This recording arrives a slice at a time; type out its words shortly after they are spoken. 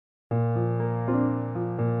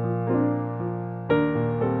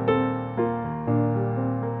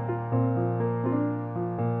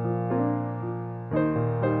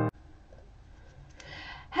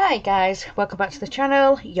Hi guys, welcome back to the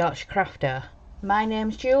channel, Yorkshire Crafter. My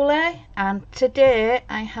name's Julie and today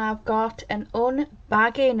I have got an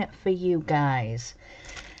unbagging for you guys.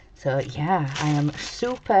 So yeah, I am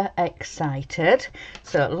super excited.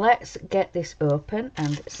 So let's get this open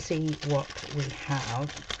and see what we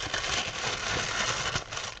have.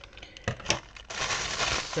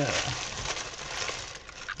 So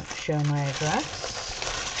let's show my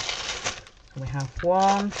address. We have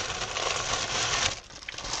one.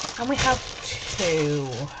 And we have two.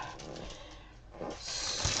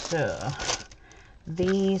 So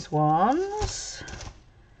these ones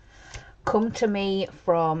come to me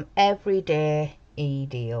from Everyday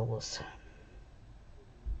E-Deals.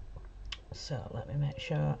 So let me make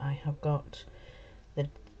sure I have got the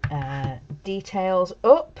details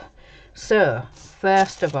up. So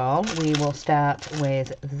first of all, we will start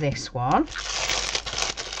with this one.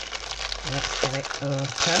 Let's get it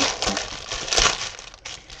open.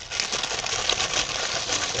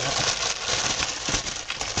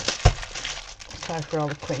 Sorry for all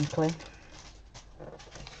the crinkling.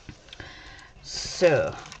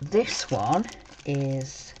 So this one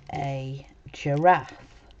is a giraffe.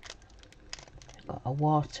 I've got a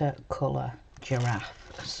watercolour giraffe.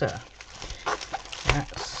 So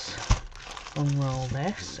let's unroll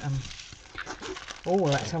this and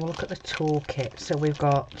let's have a look at the toolkit. So we've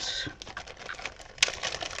got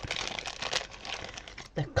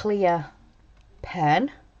the clear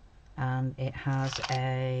pen and it has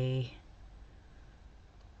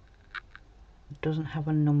doesn't have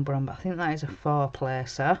a number on, but I think that is a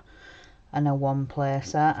 4-placer and a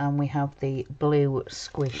 1-placer, and we have the blue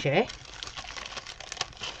squishy.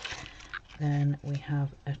 Then we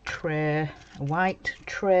have a tray, a white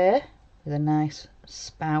tray with a nice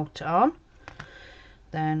spout on.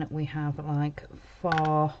 Then we have like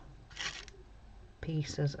 4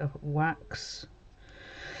 pieces of wax,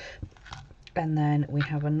 and then we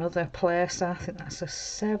have another placer. I think that's a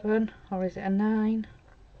 7, or is it a 9?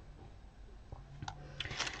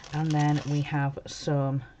 And then we have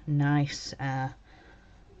some nice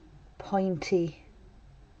pointy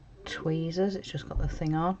tweezers. It's just got the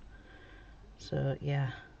thing on. So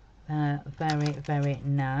yeah, they're very, very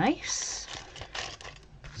nice.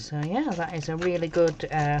 So yeah, that is a really good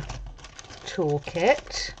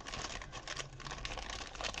toolkit.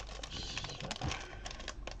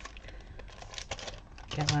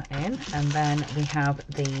 Get that in. And then we have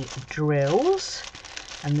the drills.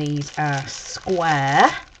 And these are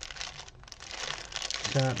square.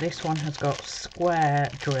 So this one has got square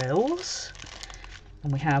drills,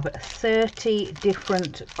 and we have 30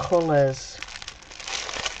 different colours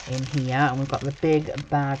in here, and we've got the big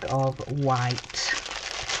bag of white.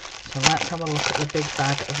 So let's have a look at the big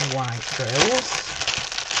bag of white drills.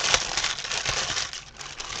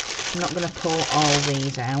 I'm not going to pull all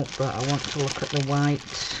these out, but I want to look at the white.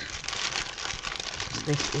 So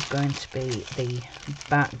this is going to be the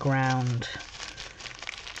background.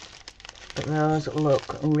 But those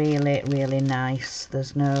look really, really nice.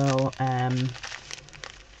 There's no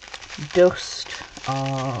dust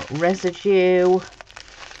or residue.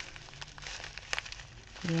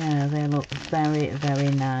 Yeah, they look very, very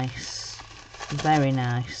nice. Very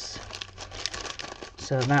nice.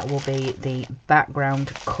 So that will be the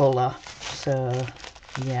background colour. So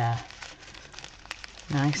yeah,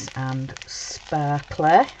 nice and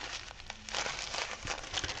sparkly.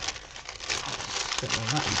 So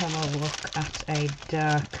let's have a look at a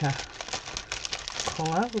darker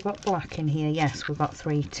colour. We've got black in here. Yes, we've got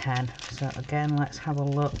 310. So again, let's have a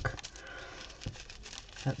look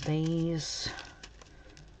at these.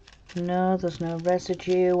 No, there's no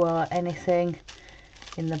residue or anything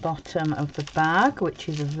in the bottom of the bag, which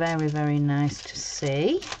is very, very nice to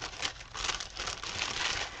see.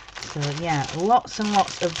 So yeah, lots and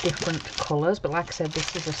lots of different colours, but like I said,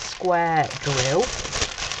 this is a square drill.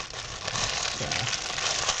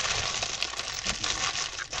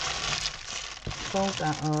 Fold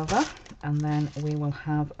that over, and then we will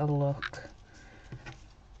have a look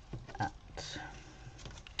at,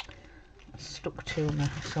 stuck to me.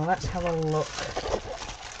 So let's have a look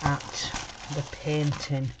at the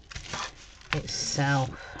painting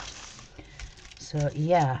itself. So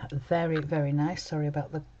yeah, very, very nice. Sorry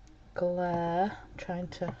about the glare. I'm trying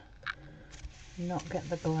to not get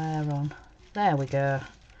the glare on. There we go.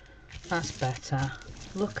 That's better.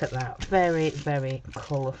 Look at that. Very, very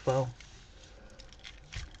colourful.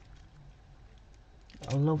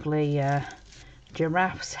 A lovely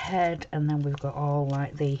giraffe's head, and then we've got all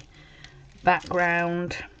like the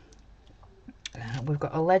background. We've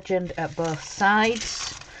got a legend at both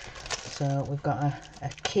sides. So we've got a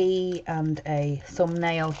key and a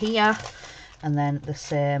thumbnail here, and then the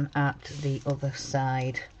same at the other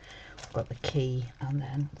side. We've got the key and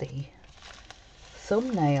then the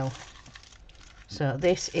thumbnail. So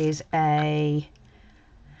this is a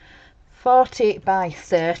 40 by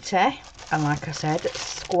 30, and like I said,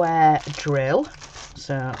 square drill.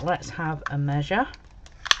 So let's have a measure.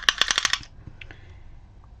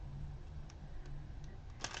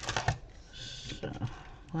 So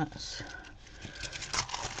let's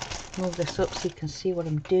move this up so you can see what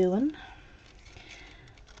I'm doing.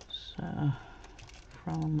 So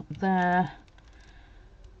from there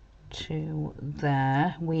to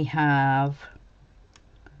there we have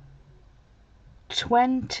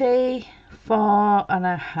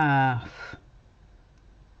 24.5.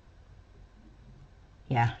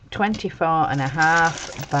 Yeah,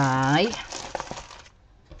 24.5 by,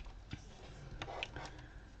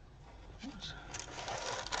 let's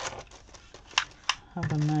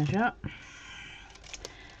have a measure,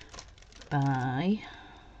 by,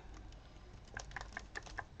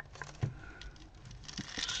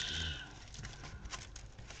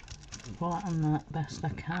 flatten that best I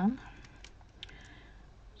can.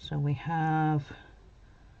 So we have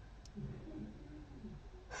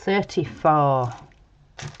 34.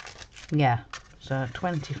 Yeah, so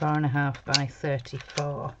 24.5 by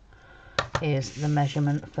 34 is the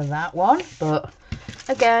measurement for that one. But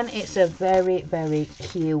again, it's a very, very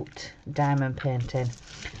cute diamond painting,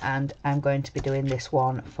 and I'm going to be doing this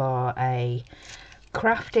one for a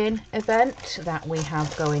crafting event that we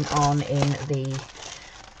have going on in the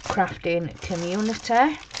crafting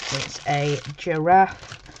community. It's a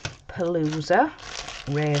giraffe palooza,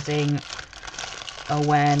 raising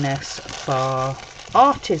awareness for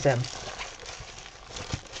autism.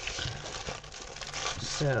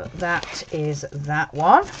 So that is that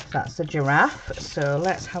one. That's the giraffe. So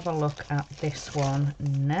let's have a look at this one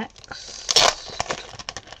next.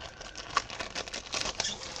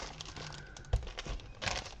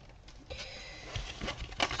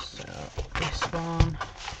 So this one,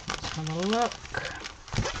 let's have a look.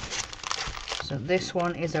 So this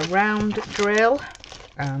one is a round drill,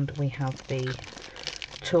 and we have the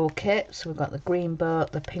toolkit. So we've got the green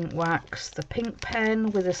boat, the pink wax, the pink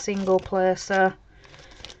pen with a single placer.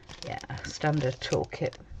 Yeah, standard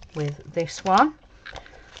toolkit with this one.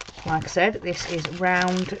 Like I said, this is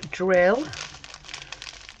round drill.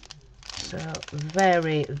 So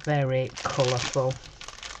very, very colourful.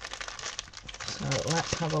 So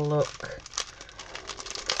let's have a look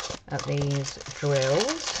at these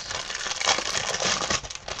drills.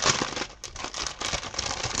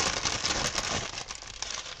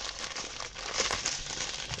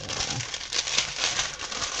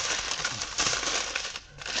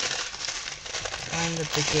 The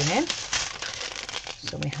beginning,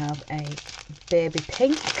 so we have a baby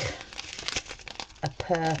pink, a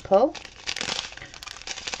purple,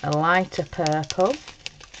 a lighter purple,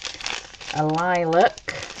 a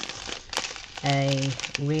lilac, a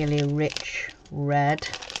really rich red,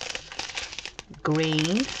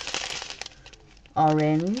 green,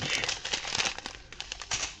 orange,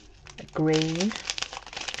 green,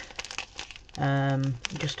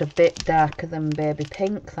 just a bit darker than baby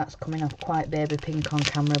pink. That's coming off quite baby pink on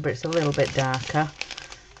camera, but it's a little bit darker.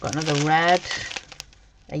 Got another red,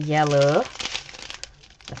 a yellow,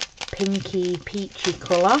 a pinky peachy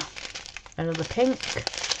colour, another pink,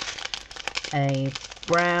 a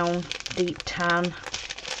brown deep tan,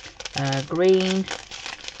 green,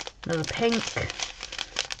 another pink,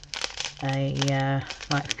 a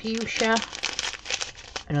light fuchsia,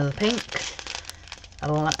 another pink,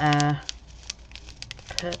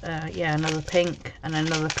 yeah, another pink and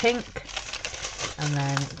another pink. And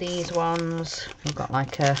then these ones, we've got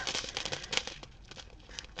like a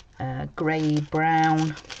grey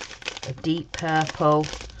brown, a deep purple,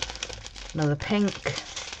 another pink,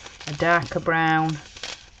 a darker brown,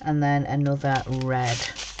 and then another red.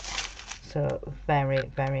 So very,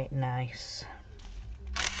 very nice.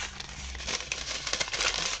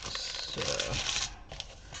 So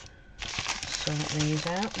sort these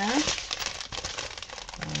out now.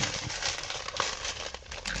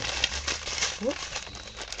 Whoops.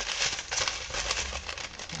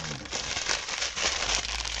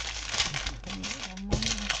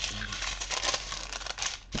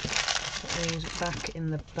 Put these back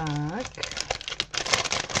in the bag.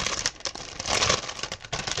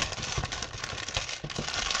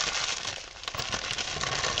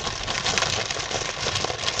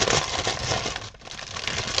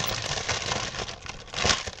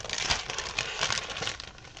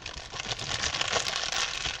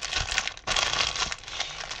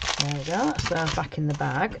 There we go, that's those back in the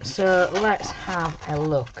bag. So let's have a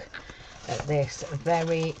look at this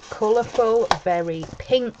very colourful, very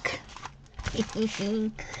pink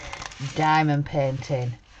diamond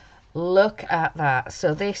painting. Look at that.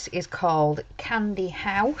 So this is called Candy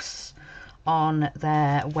House on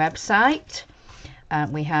their website.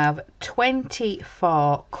 We have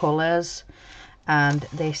 24 colours, and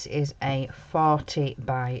this is a 40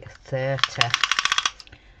 by 30.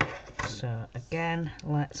 So again,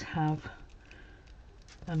 let's have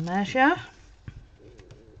a measure.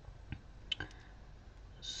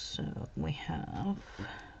 So we have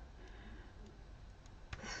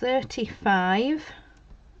 35,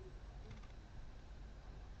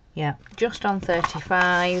 yeah, just on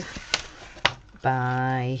 35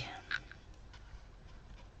 by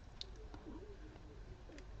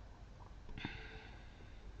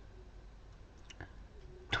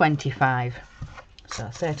 25. So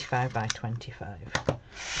 35 by 25.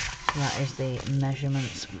 So that is the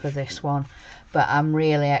measurements for this one. But I'm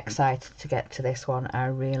really excited to get to this one. I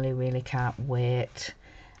really can't wait.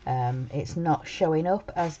 It's not showing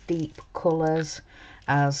up as deep colours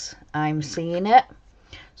as I'm seeing it.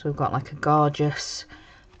 So we've got like a gorgeous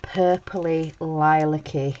purpley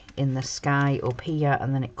lilac-y in the sky up here,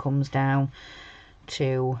 and then it comes down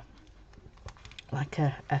to like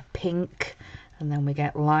a pink, and then we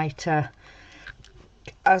get lighter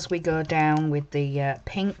as we go down with the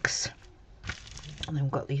pinks, and then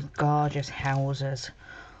we've got these gorgeous houses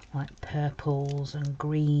like purples and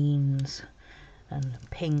greens and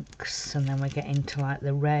pinks, and then we get into like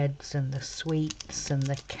the reds and the sweets and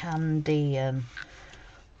the candy, and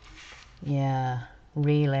yeah,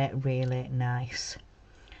 really nice.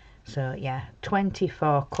 So yeah,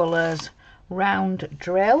 24 colours, round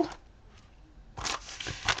drill.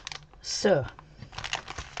 So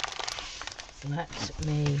let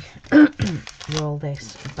me roll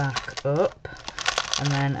this back up,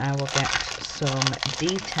 and then I will get some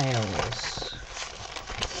details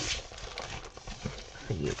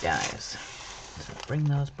for you guys. So bring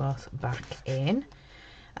those both back in,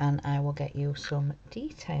 and I will get you some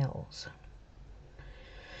details.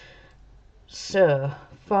 So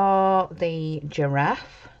for the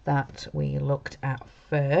giraffe that we looked at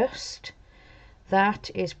first,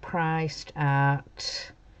 that is priced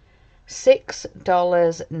at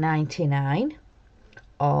 $6.99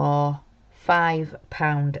 or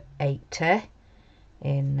 £5.80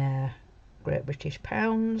 in Great British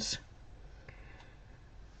pounds.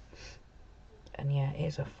 And yeah, it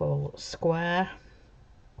is a full square.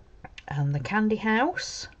 And the Candy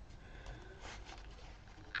House,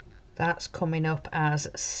 that's coming up as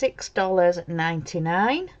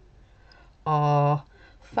 $6.99 or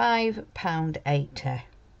 £5.80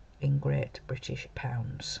 in Great British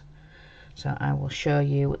pounds. So I will show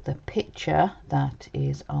you the picture that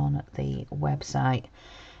is on the website.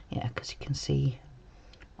 Yeah, because you can see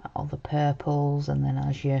all the purples, and then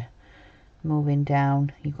as you're moving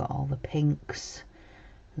down you've got all the pinks,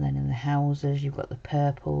 and then in the houses you've got the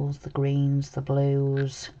purples, the greens, the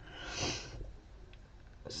blues.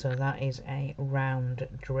 So that is a round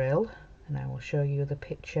drill, and I will show you the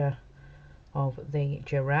picture of the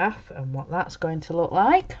giraffe and what that's going to look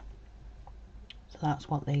like. So that's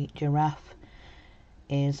what the giraffe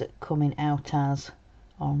is coming out as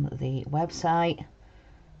on the website.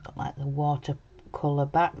 Got like the watercolour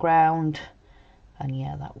background, and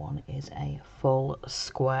yeah, that one is a full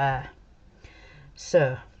square.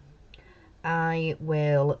 So I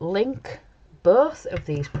will link both of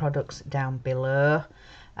these products down below,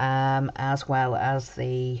 as well as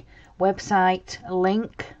the website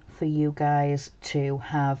link for you guys to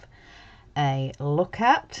have a look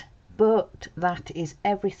at. But that is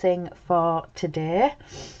everything for today.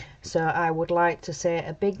 So I would like to say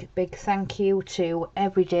a big thank you to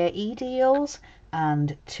Everyday eDeals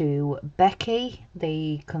and to Becky,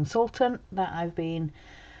 the consultant that I've been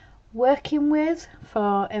working with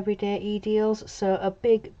for Everyday eDeals. So a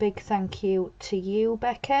big thank you to you,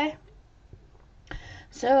 Becky.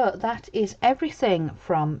 So that is everything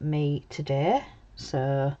from me today.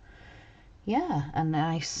 So yeah, a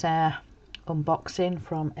nice unboxing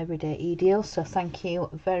from Everyday eDeals. So thank you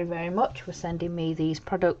very much for sending me these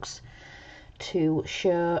products to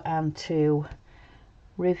show and to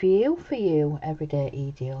review for you, Everyday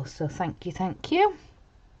eDeals. So thank you.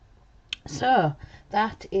 So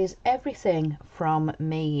that is everything from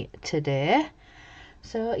me today.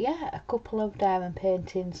 So yeah, a couple of diamond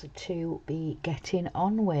paintings to be getting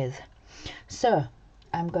on with. So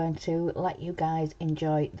I'm going to let you guys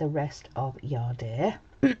enjoy the rest of your day.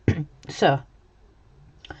 So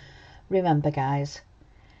remember, guys,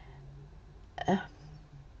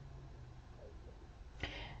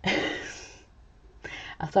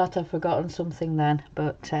 I thought I'd forgotten something then,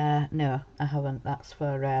 but no, I haven't. That's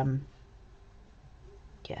for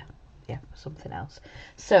yeah, something else.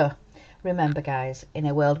 So remember, guys, in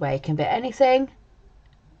a world where you can be anything,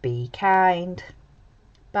 be kind.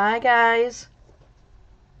 Bye, guys.